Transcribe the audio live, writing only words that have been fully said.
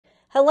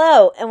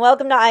Hello and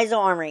welcome to Eisel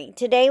Armory.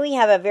 Today we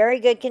have a very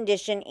good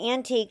condition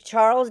antique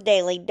Charles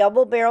Daly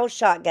double barrel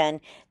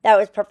shotgun that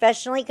was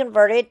professionally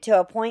converted to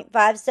a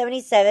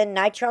 .577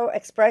 Nitro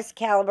Express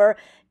caliber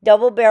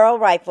double barrel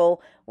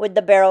rifle with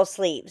the barrel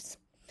sleeves.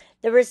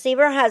 The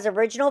receiver has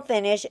original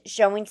finish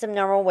showing some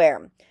normal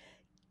wear.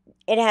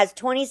 It has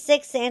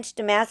 26-inch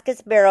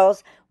Damascus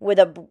barrels with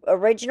a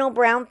original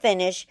brown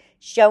finish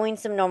showing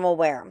some normal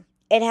wear.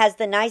 It has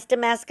the nice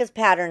Damascus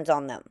patterns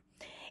on them.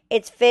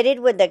 It's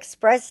fitted with the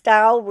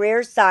express-style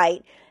rear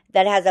sight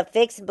that has a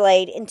fixed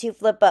blade and two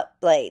flip-up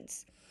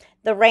blades.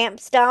 The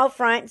ramp-style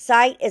front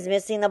sight is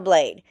missing the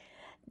blade.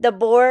 The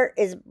bore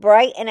is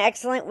bright and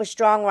excellent with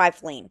strong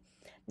rifling.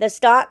 The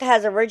stock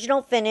has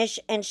original finish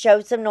and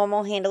shows some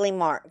normal handling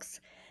marks.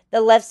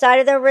 The left side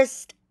of the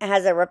wrist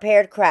has a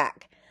repaired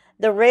crack.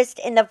 The wrist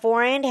and the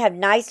forend have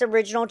nice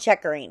original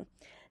checkering.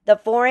 The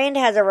forend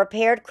has a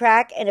repaired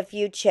crack and a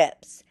few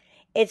chips.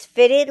 It's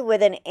fitted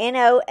with an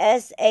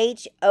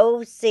NOSHOC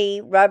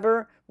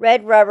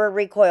red rubber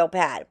recoil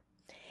pad.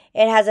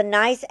 It has a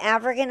nice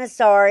African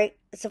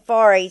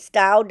safari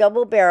style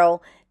double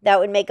barrel that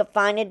would make a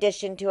fine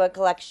addition to a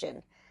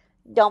collection.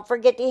 Don't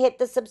forget to hit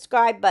the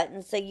subscribe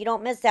button so you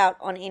don't miss out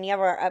on any of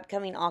our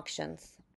upcoming auctions.